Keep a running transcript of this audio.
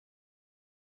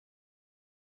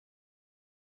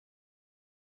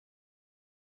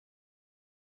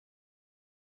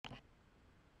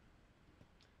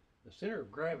The center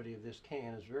of gravity of this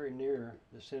can is very near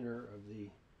the center of the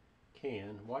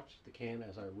can. Watch the can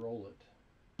as I roll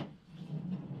it.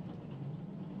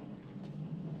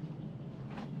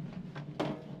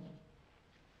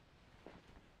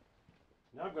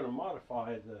 Now I'm going to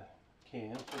modify the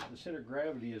can so that the center of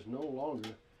gravity is no longer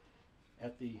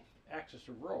at the axis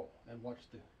of roll, and watch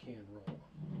the can roll.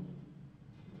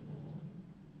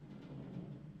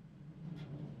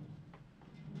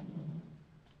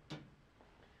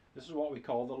 This is what we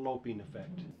call the loping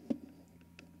effect.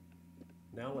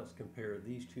 Now let's compare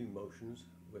these two motions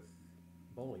with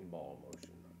bowling ball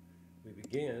motion. We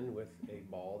begin with a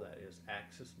ball that is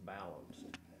axis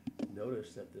balanced.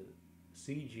 Notice that the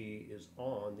CG is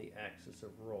on the axis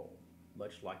of roll,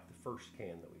 much like the first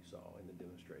can that we saw in the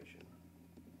demonstration.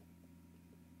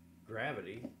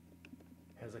 Gravity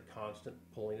has a constant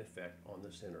pulling effect on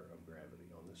the center of gravity,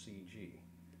 on the CG.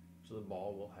 So the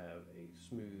ball will have a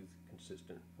smooth,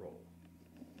 consistent roll.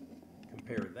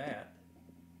 Compare that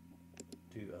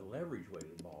to a leverage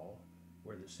weighted ball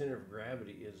where the center of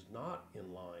gravity is not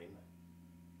in line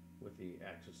with the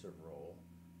axis of roll.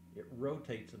 It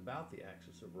rotates about the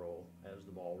axis of roll as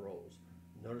the ball rolls.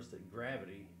 Notice that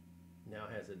gravity now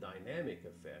has a dynamic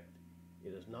effect.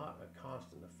 It is not a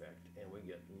constant effect.